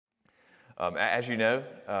As you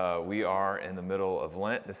know, we are in the middle of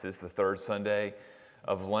Lent. This is the third Sunday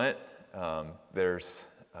of Lent. There's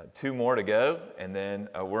two more to go, and then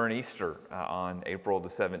we're in Easter on April the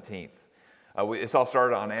 17th. This all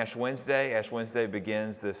started on Ash Wednesday. Ash Wednesday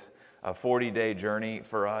begins this 40-day journey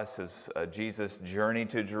for us as Jesus journeyed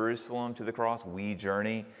to Jerusalem, to the cross. We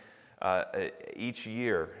journey each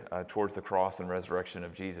year towards the cross and resurrection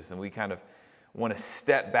of Jesus, and we kind of want to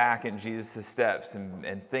step back in Jesus' steps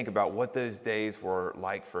and think about what those days were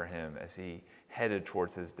like for him as he headed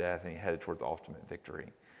towards his death and he headed towards ultimate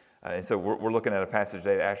victory. And so we're looking at a passage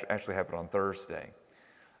today that actually happened on Thursday.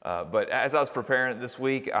 But as I was preparing this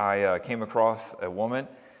week, I came across a woman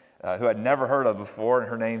who I'd never heard of before, and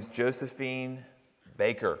her name's Josephine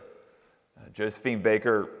Baker. Josephine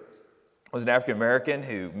Baker was an African American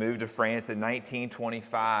who moved to France in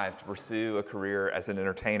 1925 to pursue a career as an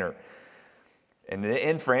entertainer. And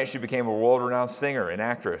in France, she became a world-renowned singer and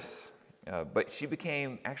actress. But she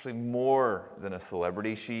became actually more than a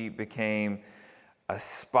celebrity. She became a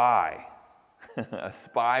spy, a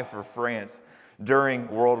spy for France during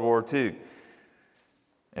World War II.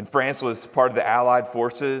 And France was part of the Allied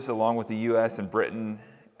forces along with the U.S. and Britain.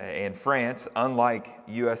 And France, unlike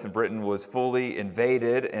U.S. and Britain, was fully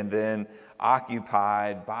invaded and then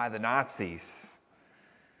occupied by the Nazis.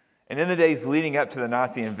 And in the days leading up to the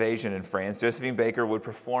Nazi invasion in France, Josephine Baker would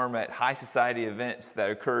perform at high society events that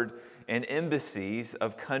occurred in embassies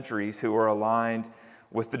of countries who were aligned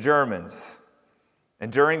with the Germans. And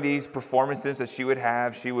during these performances that she would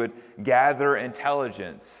have, she would gather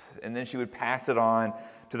intelligence, and then she would pass it on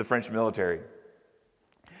to the French military.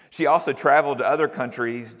 She also traveled to other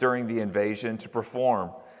countries during the invasion to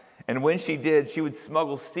perform. And when she did, she would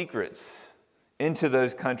smuggle secrets into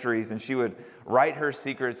those countries, and she would write her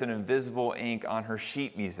secrets in invisible ink on her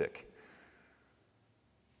sheet music.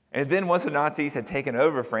 And then once the Nazis had taken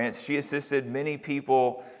over France, she assisted many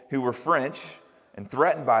people who were French and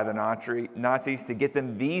threatened by the Nazis to get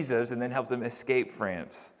them visas and then help them escape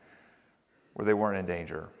France, where they weren't in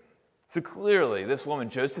danger. So clearly, this woman,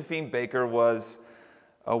 Josephine Baker, was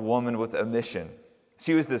a woman with a mission.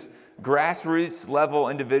 She was this grassroots level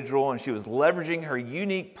individual, and she was leveraging her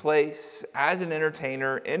unique place as an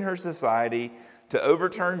entertainer in her society to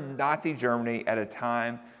overturn Nazi Germany at a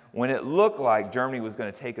time when it looked like Germany was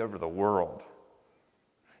going to take over the world.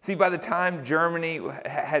 See, by the time Germany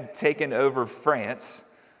had taken over France,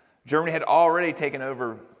 Germany had already taken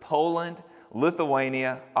over Poland,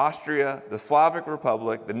 Lithuania, Austria, the Slavic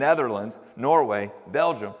Republic, the Netherlands, Norway,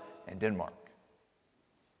 Belgium, and Denmark.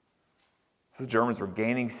 So the Germans were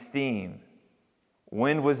gaining steam.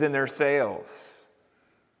 Wind was in their sails.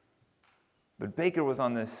 But Baker was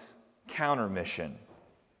on this counter mission.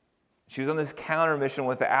 She was on this counter mission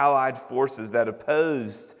with the Allied forces that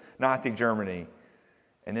opposed Nazi Germany.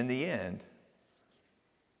 And in the end,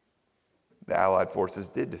 the Allied forces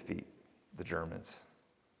did defeat the Germans.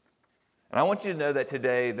 And I want you to know that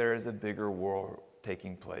today there is a bigger war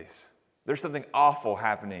taking place. There's something awful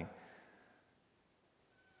happening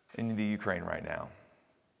in the Ukraine right now.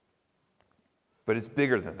 But it's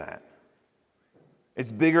bigger than that.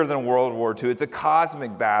 It's bigger than World War II. It's a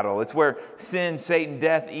cosmic battle. It's where sin, Satan,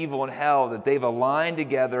 death, evil, and hell, that they've aligned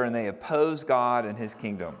together and they oppose God and his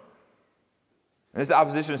kingdom. And this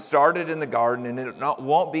opposition started in the garden, and it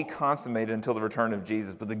won't be consummated until the return of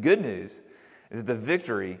Jesus. But the good news is that the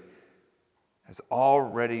victory has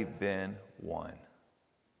already been won.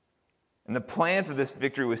 And the plan for this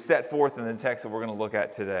victory was set forth in the text that we're going to look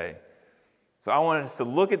at today. So I want us to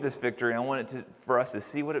look at this victory, and I want for us to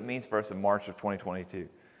see what it means for us in March of 2022. So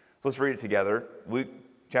let's read it together. Luke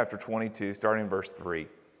chapter 22, starting in verse 3.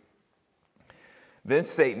 Then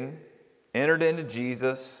Satan entered into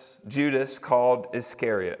Judas called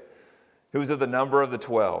Iscariot, who was of the number of the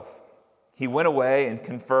 12. He went away and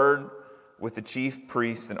conferred with the chief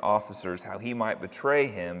priests and officers how he might betray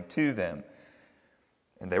him to them.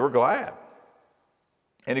 And they were glad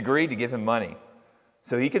and agreed to give him money.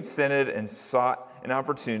 So he consented and sought an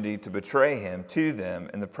opportunity to betray him to them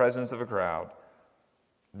in the presence of a crowd.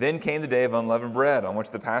 Then came the day of unleavened bread, on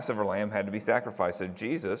which the Passover lamb had to be sacrificed. So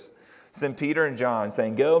Jesus sent Peter and John,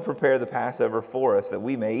 saying, "Go and prepare the Passover for us, that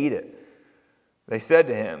we may eat it." They said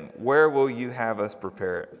to him, "Where will you have us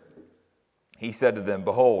prepare it?" He said to them,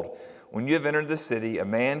 "Behold, when you have entered the city, a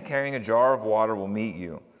man carrying a jar of water will meet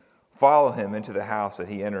you. Follow him into the house that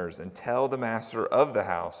he enters, and tell the master of the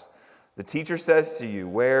house, 'The teacher says to you,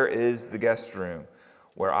 where is the guest room,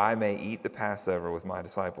 where I may eat the Passover with my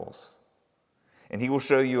disciples?' And he will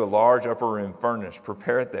show you a large upper room furnished.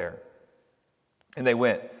 Prepare it there." And they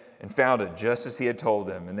went and found it just as he had told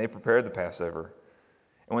them, and they prepared the Passover.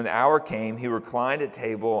 And when the hour came, he reclined at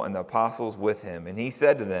table and the apostles with him. And he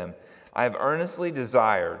said to them, I have earnestly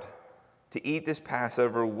desired to eat this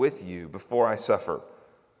Passover with you before I suffer.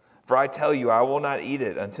 For I tell you, I will not eat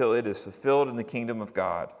it until it is fulfilled in the kingdom of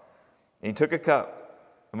God. And he took a cup,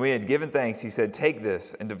 and when he had given thanks, he said, take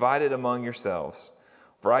this and divide it among yourselves.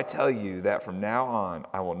 For I tell you that from now on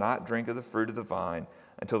I will not drink of the fruit of the vine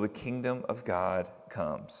until the kingdom of God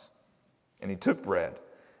comes. And he took bread,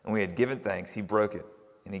 and when he had given thanks, he broke it,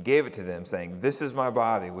 and he gave it to them, saying, this is my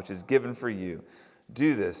body, which is given for you.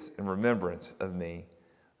 Do this in remembrance of me.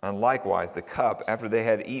 And likewise the cup after they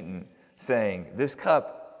had eaten, saying, this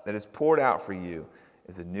cup that is poured out for you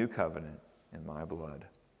is a new covenant in my blood.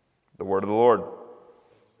 The word of the Lord.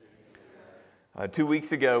 2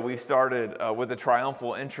 weeks ago, we started with a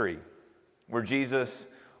triumphal entry where Jesus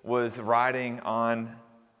was riding on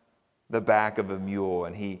the back of a mule,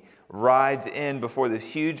 and he rides in before this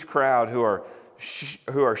huge crowd who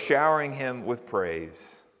are showering him with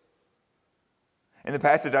praise. And the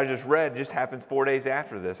passage I just read just happens 4 days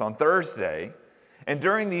after this, on Thursday. And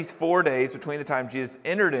during these 4 days, between the time Jesus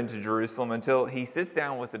entered into Jerusalem until he sits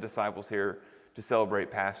down with the disciples here to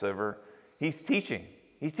celebrate Passover, he's teaching.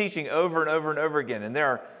 He's teaching over and over and over again. And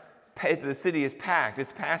the city is packed.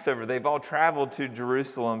 It's Passover. They've all traveled to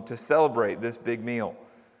Jerusalem to celebrate this big meal.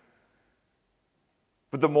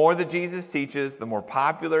 But the more that Jesus teaches, the more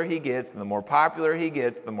popular he gets. And the more popular he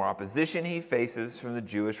gets, the more opposition he faces from the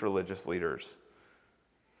Jewish religious leaders.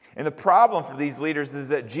 And the problem for these leaders is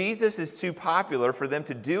that Jesus is too popular for them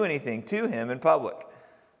to do anything to him in public.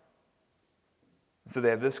 So they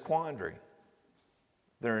have this quandary.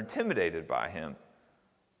 They're intimidated by him,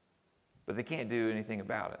 but they can't do anything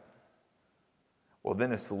about it. Well,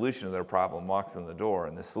 then a solution to their problem walks in the door,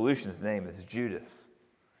 and the solution's name is Judas.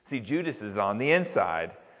 See, Judas is on the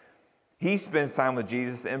inside. He spends time with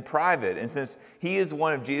Jesus in private, and since he is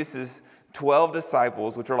one of Jesus' 12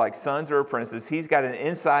 disciples, which are like sons or apprentices, he's got an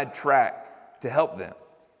inside track to help them.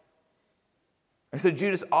 And so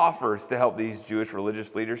Judas offers to help these Jewish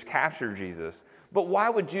religious leaders capture Jesus. But why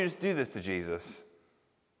would Judas do this to Jesus?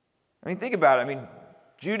 I mean, think about it.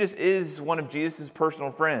 Judas is one of Jesus'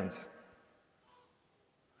 personal friends.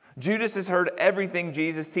 Judas has heard everything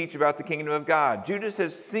Jesus teach about the kingdom of God. Judas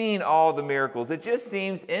has seen all the miracles. It just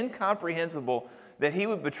seems incomprehensible that he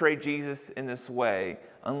would betray Jesus in this way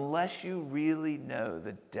unless you really know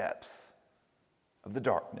the depths of the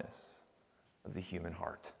darkness of the human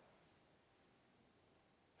heart.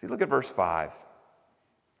 See, look at verse 5.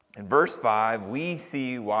 In verse 5, we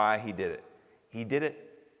see why he did it. He did it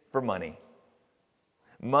for money.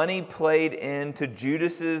 Money played into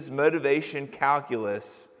Judas's motivation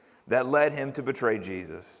calculus that led him to betray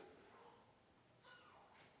Jesus.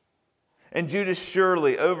 And Judas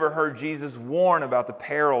surely overheard Jesus warn about the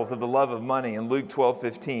perils of the love of money in Luke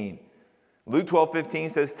 12:15. Luke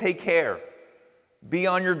 12:15 says, take care. Be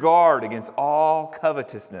on your guard against all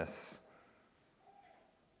covetousness.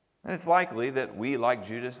 And it's likely that we, like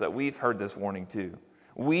Judas, that we've heard this warning too.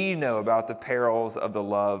 We know about the perils of the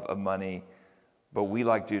love of money, but we,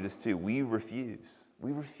 like Judas too, we refuse.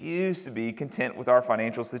 We refuse to be content with our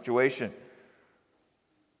financial situation.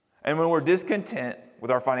 And when we're discontent with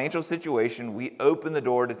our financial situation, we open the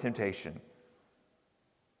door to temptation.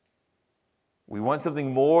 We want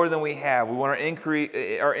something more than we have. We want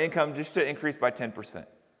our income just to increase by 10%.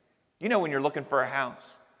 You know, when you're looking for a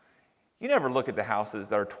house, you never look at the houses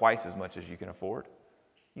that are twice as much as you can afford.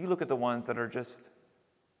 You look at the ones that are just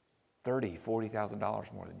 $30,000,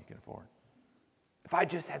 $40,000 more than you can afford. If I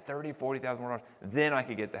just had $30,000, $40,000 more, then I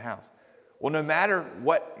could get the house. Well, no matter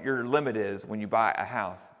what your limit is when you buy a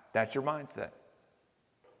house, that's your mindset.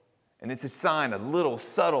 And it's a sign, a little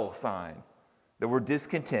subtle sign, that we're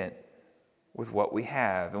discontent with what we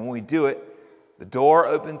have. And when we do it, the door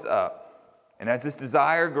opens up. And as this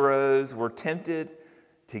desire grows, we're tempted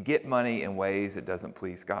to get money in ways that doesn't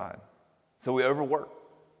please God. So we overwork.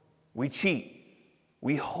 We cheat.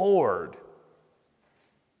 We hoard.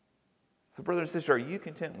 So brother and sister, are you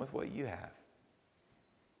content with what you have?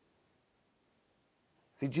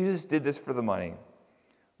 See, Jesus did this for the money,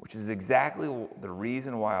 which is exactly the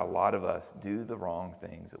reason why a lot of us do the wrong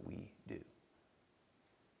things that we do.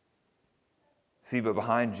 See, but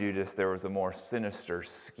behind Judas, there was a more sinister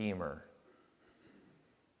schemer.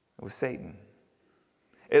 It was Satan.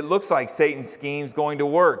 It looks like Satan's scheme's going to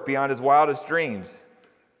work beyond his wildest dreams.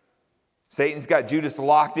 Satan's got Judas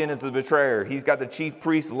locked in as the betrayer. He's got the chief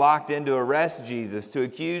priests locked in to arrest Jesus, to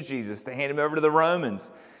accuse Jesus, to hand him over to the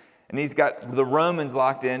Romans. And he's got the Romans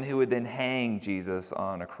locked in who would then hang Jesus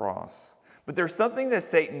on a cross. But there's something that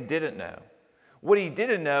Satan didn't know. What he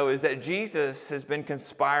didn't know is that Jesus has been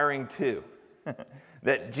conspiring too.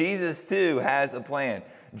 that Jesus too has a plan.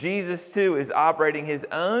 Jesus too is operating his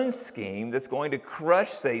own scheme that's going to crush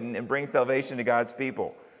Satan and bring salvation to God's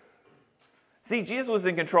people. See, Jesus was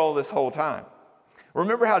in control this whole time.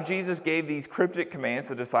 Remember how Jesus gave these cryptic commands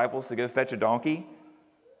to the disciples to go fetch a donkey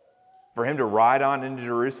for him to ride on into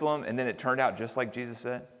Jerusalem, and then it turned out just like Jesus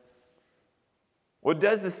said? Well, it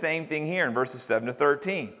does the same thing here in verses 7 to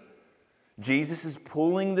 13. Jesus is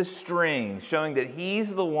pulling the strings, showing that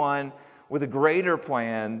he's the one with a greater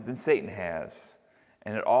plan than Satan has.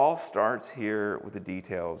 And it all starts here with the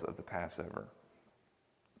details of the Passover.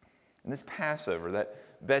 And this Passover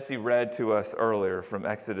that Betsy read to us earlier from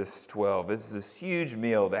Exodus 12, this is this huge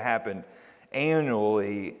meal that happened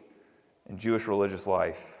annually in Jewish religious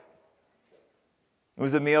life. It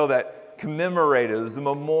was a meal that commemorated, it was a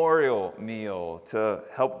memorial meal to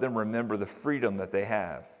help them remember the freedom that they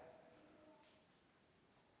have.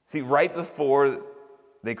 See, right before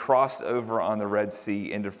they crossed over on the Red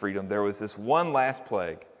Sea into freedom, there was this one last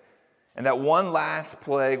plague. And that one last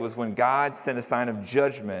plague was when God sent a sign of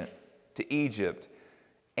judgment to Egypt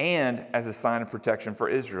and as a sign of protection for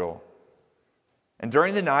Israel. And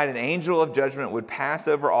during the night, an angel of judgment would pass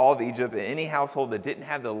over all of Egypt, and any household that didn't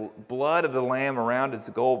have the blood of the lamb around its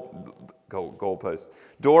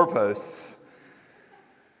doorposts,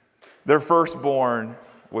 their firstborn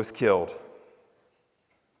was killed.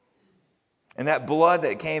 And that blood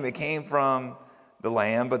that came, it came from the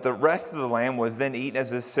lamb, but the rest of the lamb was then eaten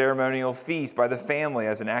as a ceremonial feast by the family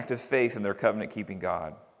as an act of faith in their covenant-keeping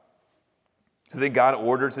God. So then God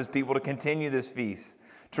orders his people to continue this feast,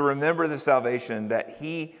 to remember the salvation that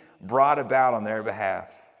he brought about on their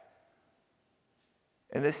behalf.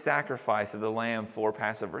 And this sacrifice of the lamb for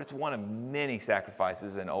Passover, it's one of many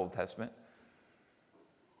sacrifices in the Old Testament.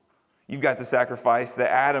 You've got the sacrifice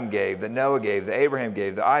that Adam gave, that Noah gave, that Abraham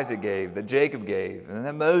gave, that Isaac gave, that Jacob gave, and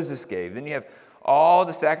that Moses gave. Then you have all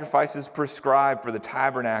the sacrifices prescribed for the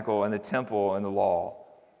tabernacle and the temple and the law.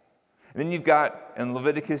 And then you've got, in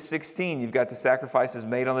Leviticus 16, you've got the sacrifices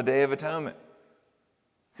made on the Day of Atonement.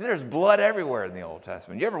 See, there's blood everywhere in the Old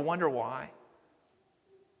Testament. You ever wonder why?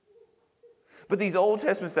 But these Old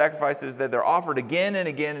Testament sacrifices that they're offered again and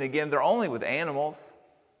again and again, they're only with animals.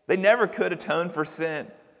 They never could atone for sin.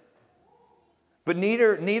 But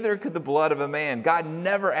neither could the blood of a man. God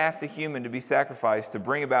never asked a human to be sacrificed to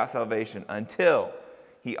bring about salvation until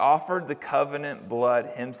he offered the covenant blood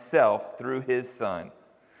himself through his Son.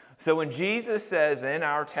 So when Jesus says in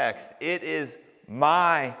our text, "It is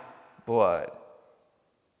my blood,"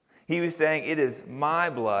 he was saying, it is my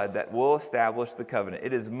blood that will establish the covenant.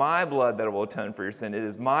 It is my blood that will atone for your sin. It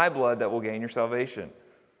is my blood that will gain your salvation.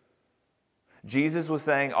 Jesus was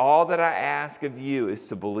saying, all that I ask of you is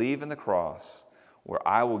to believe in the cross, where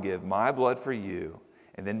I will give my blood for you,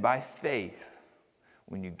 and then by faith,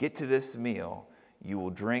 when you get to this meal, you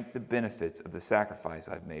will drink the benefits of the sacrifice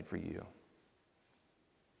I've made for you.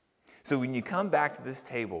 So when you come back to this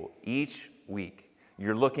table each week,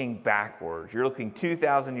 you're looking backwards. You're looking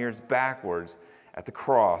 2,000 years backwards at the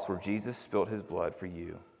cross where Jesus spilled his blood for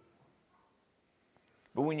you.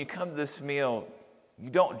 But when you come to this meal, you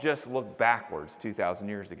don't just look backwards 2,000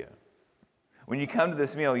 years ago. When you come to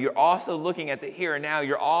this meal, you're also looking at the here and now.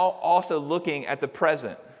 You're also looking at the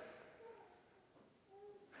present.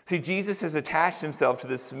 See, Jesus has attached himself to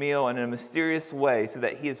this meal in a mysterious way so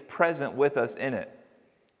that he is present with us in it.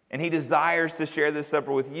 And he desires to share this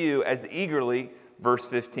supper with you as eagerly, verse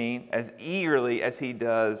 15, as eagerly as he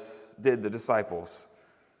did the disciples.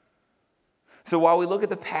 So while we look at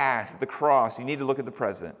the past, at the cross, you need to look at the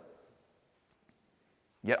present.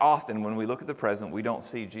 Yet often when we look at the present, we don't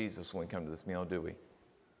see Jesus when we come to this meal, do we?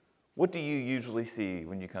 What do you usually see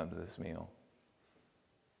when you come to this meal?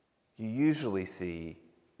 You usually see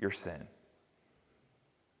your sin.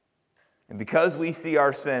 And because we see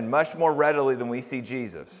our sin much more readily than we see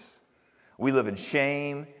Jesus, we live in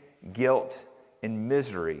shame, guilt, and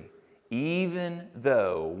misery, even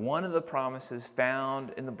though one of the promises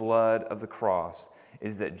found in the blood of the cross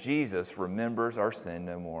is that Jesus remembers our sin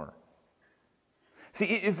no more. See,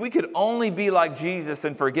 if we could only be like Jesus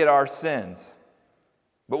and forget our sins,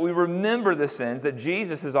 but we remember the sins that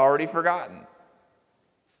Jesus has already forgotten,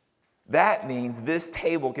 that means this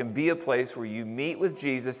table can be a place where you meet with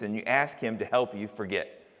Jesus and you ask him to help you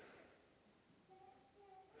forget.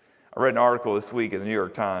 I read an article this week in the New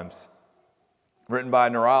York Times written by a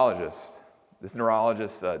neurologist. This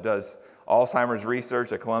neurologist does Alzheimer's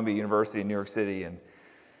research at Columbia University in New York City, and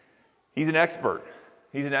he's an expert.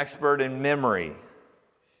 He's an expert in memory.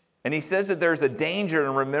 And he says that there's a danger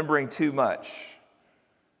in remembering too much.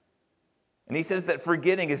 And he says that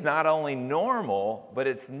forgetting is not only normal, but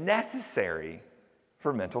it's necessary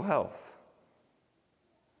for mental health.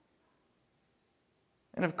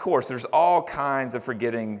 And of course, there's all kinds of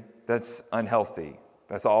forgetting that's unhealthy.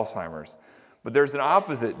 That's Alzheimer's. But there's an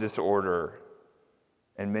opposite disorder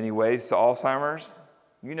in many ways to Alzheimer's.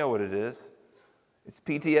 You know what it is. It's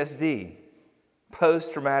PTSD,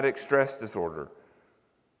 post-traumatic stress disorder.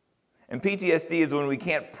 And PTSD is when we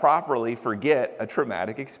can't properly forget a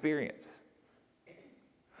traumatic experience.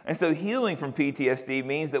 And so healing from PTSD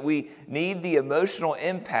means that we need the emotional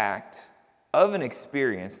impact of an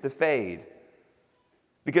experience to fade.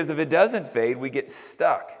 Because if it doesn't fade, we get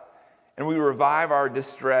stuck and we revive our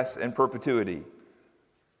distress in perpetuity.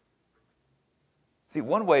 See,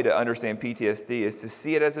 one way to understand PTSD is to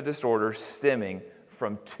see it as a disorder stemming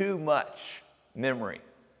from too much memory.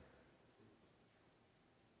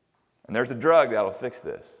 And there's a drug that'll fix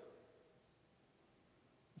this.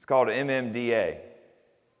 It's called MMDA.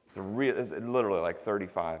 It's literally like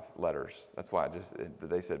 35 letters. That's why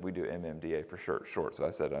they said we do MMDA for short. So I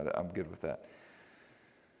said I'm good with that.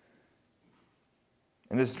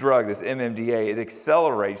 And this drug, this MMDA, it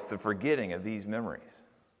accelerates the forgetting of these memories.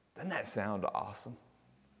 Doesn't that sound awesome?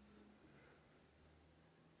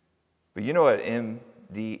 But you know what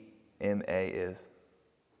MDMA is?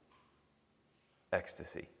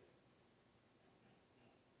 Ecstasy.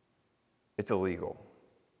 It's illegal.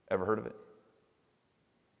 Ever heard of it?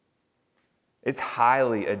 It's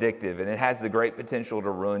highly addictive, and it has the great potential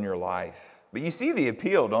to ruin your life. But you see the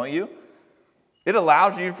appeal, don't you? It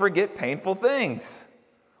allows you to forget painful things.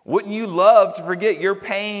 Wouldn't you love to forget your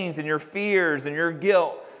pains and your fears and your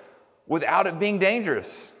guilt without it being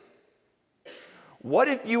dangerous? What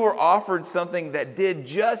if you were offered something that did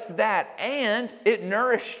just that and it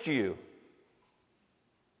nourished you?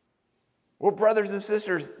 Well, brothers and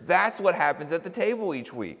sisters, that's what happens at the table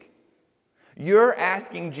each week. You're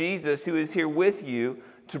asking Jesus, who is here with you,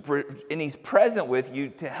 and he's present with you,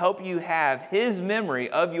 to help you have his memory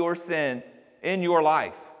of your sin in your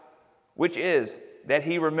life, which is that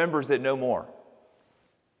he remembers it no more.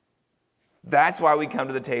 That's why we come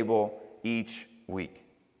to the table each week.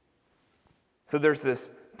 So there's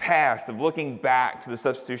this past of looking back to the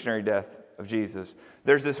substitutionary death of Jesus.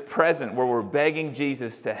 There's this present where we're begging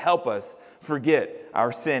Jesus to help us forget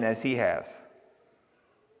our sin as he has.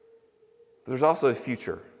 But there's also a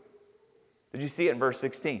future. Did you see it in verse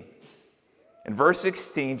 16? In verse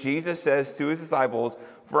 16, Jesus says to his disciples,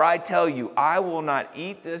 "For I tell you, I will not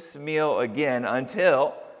eat this meal again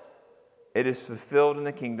until it is fulfilled in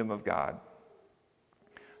the kingdom of God."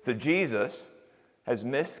 So Jesus has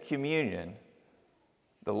missed communion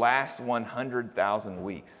the last 100,000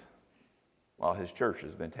 weeks while his church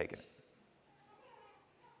has been taking it.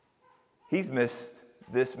 He's missed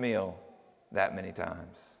this meal that many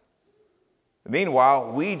times.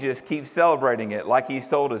 Meanwhile, we just keep celebrating it like he's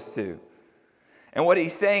told us to. And what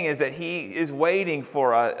he's saying is that he is waiting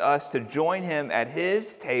for us to join him at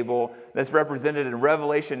his table that's represented in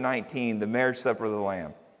Revelation 19, the marriage supper of the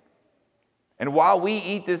Lamb. And while we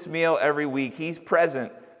eat this meal every week, he's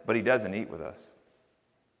present, but he doesn't eat with us.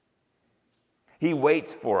 He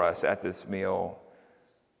waits for us at this meal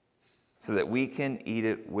so that we can eat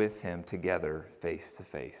it with him together, face to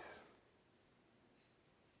face.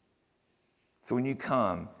 So when you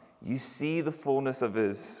come, you see the fullness of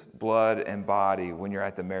his blood and body when you're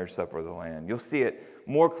at the marriage supper of the Lamb. You'll see it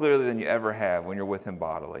more clearly than you ever have when you're with him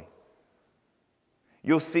bodily.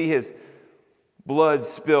 You'll see his blood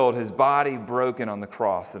spilled, his body broken on the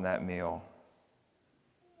cross in that meal.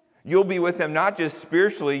 You'll be with him not just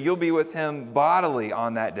spiritually, you'll be with him bodily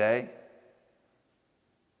on that day.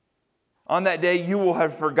 On that day, you will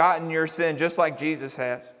have forgotten your sin just like Jesus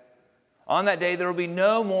has. On that day, there will be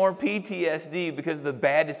no more PTSD because of the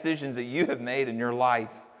bad decisions that you have made in your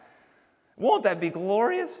life. Won't that be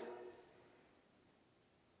glorious?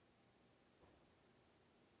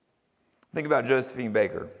 Think about Josephine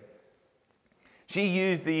Baker. She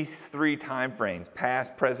used these 3 time frames,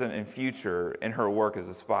 past, present, and future, in her work as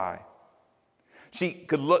a spy. She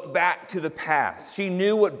could look back to the past. She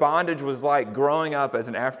knew what bondage was like growing up as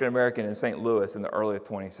an African American in St. Louis in the early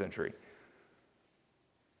 20th century.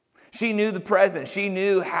 She knew the present. She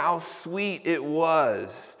knew how sweet it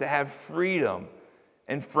was to have freedom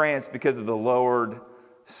in France because of the lowered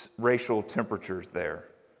racial temperatures there.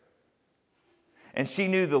 And she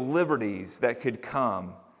knew the liberties that could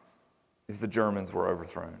come if the Germans were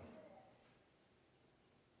overthrown.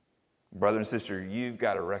 Brother and sister, you've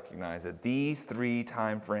got to recognize that these 3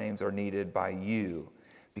 time frames are needed by you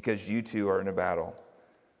because you too are in a battle.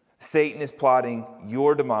 Satan is plotting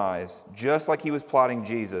your demise just like he was plotting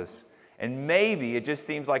Jesus. And maybe it just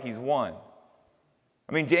seems like he's won.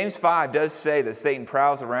 I mean, James 5 does say that Satan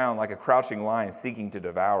prowls around like a crouching lion seeking to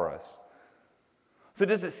devour us. So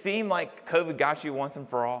does it seem like COVID got you once and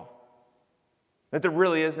for all? That there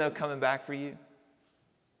really is no coming back for you?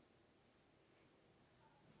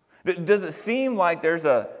 Does it seem like there's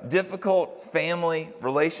a difficult family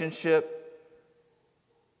relationship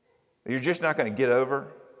that you're just not going to get over?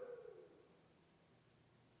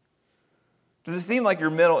 Does it seem like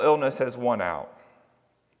your mental illness has won out?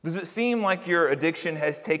 Does it seem like your addiction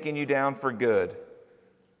has taken you down for good?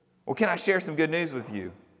 Well, can I share some good news with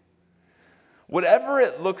you? Whatever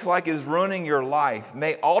it looks like is ruining your life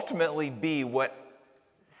may ultimately be what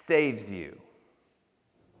saves you.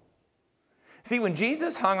 See, when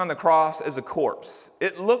Jesus hung on the cross as a corpse,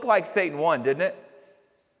 it looked like Satan won, didn't it?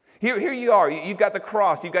 Here you are. You've got the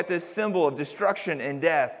cross. You've got this symbol of destruction and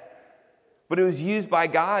death. But it was used by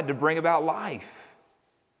God to bring about life.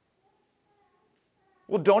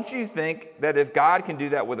 Well, don't you think that if God can do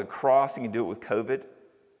that with a cross, He can do it with COVID?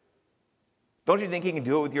 Don't you think He can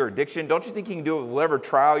do it with your addiction? Don't you think He can do it with whatever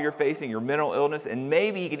trial you're facing, your mental illness? And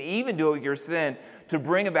maybe He can even do it with your sin to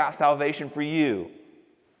bring about salvation for you.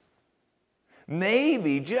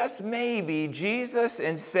 Maybe, just maybe, Jesus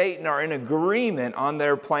and Satan are in agreement on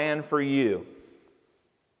their plan for you.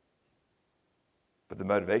 But the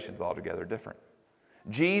motivation's altogether different.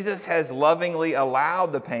 Jesus has lovingly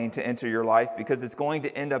allowed the pain to enter your life because it's going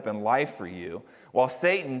to end up in life for you, while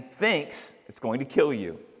Satan thinks it's going to kill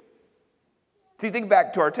you. See, think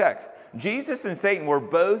back to our text. Jesus and Satan were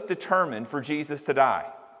both determined for Jesus to die.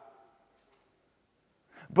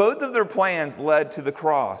 Both of their plans led to the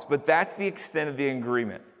cross, but that's the extent of the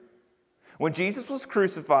agreement. When Jesus was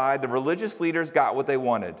crucified, the religious leaders got what they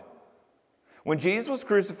wanted. When Jesus was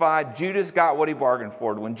crucified, Judas got what he bargained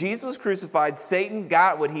for. When Jesus was crucified, Satan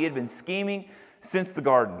got what he had been scheming since the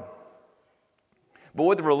garden. But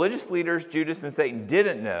what the religious leaders, Judas and Satan,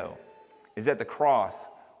 didn't know is that the cross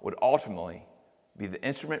would ultimately be the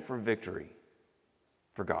instrument for victory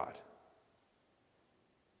for God.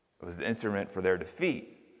 It was the instrument for their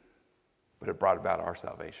defeat, but it brought about our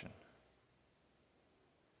salvation.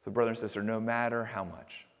 So, brother and sister, no matter how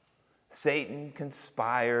much Satan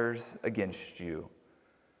conspires against you,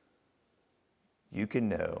 you can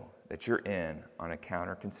know that you're in on a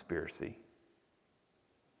counter conspiracy.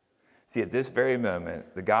 See, at this very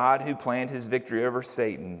moment, the God who planned his victory over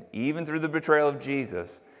Satan, even through the betrayal of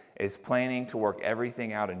Jesus, is planning to work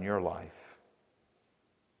everything out in your life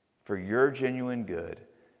for your genuine good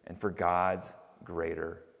and for God's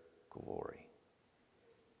greater glory.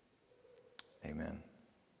 Amen.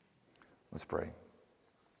 Let's pray.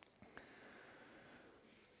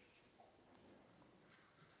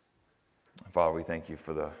 Father, we thank you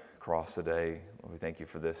for the cross today. We thank you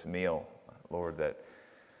for this meal, Lord, that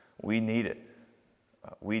we need it.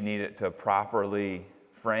 We need it to properly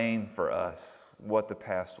frame for us what the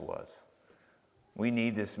past was. We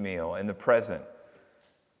need this meal in the present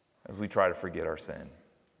as we try to forget our sin.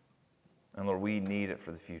 And Lord, we need it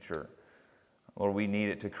for the future. Lord, we need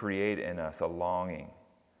it to create in us a longing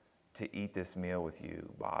to eat this meal with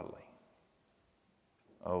you bodily.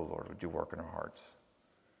 Oh Lord, would you work in our hearts?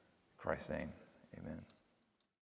 In Christ's name, amen.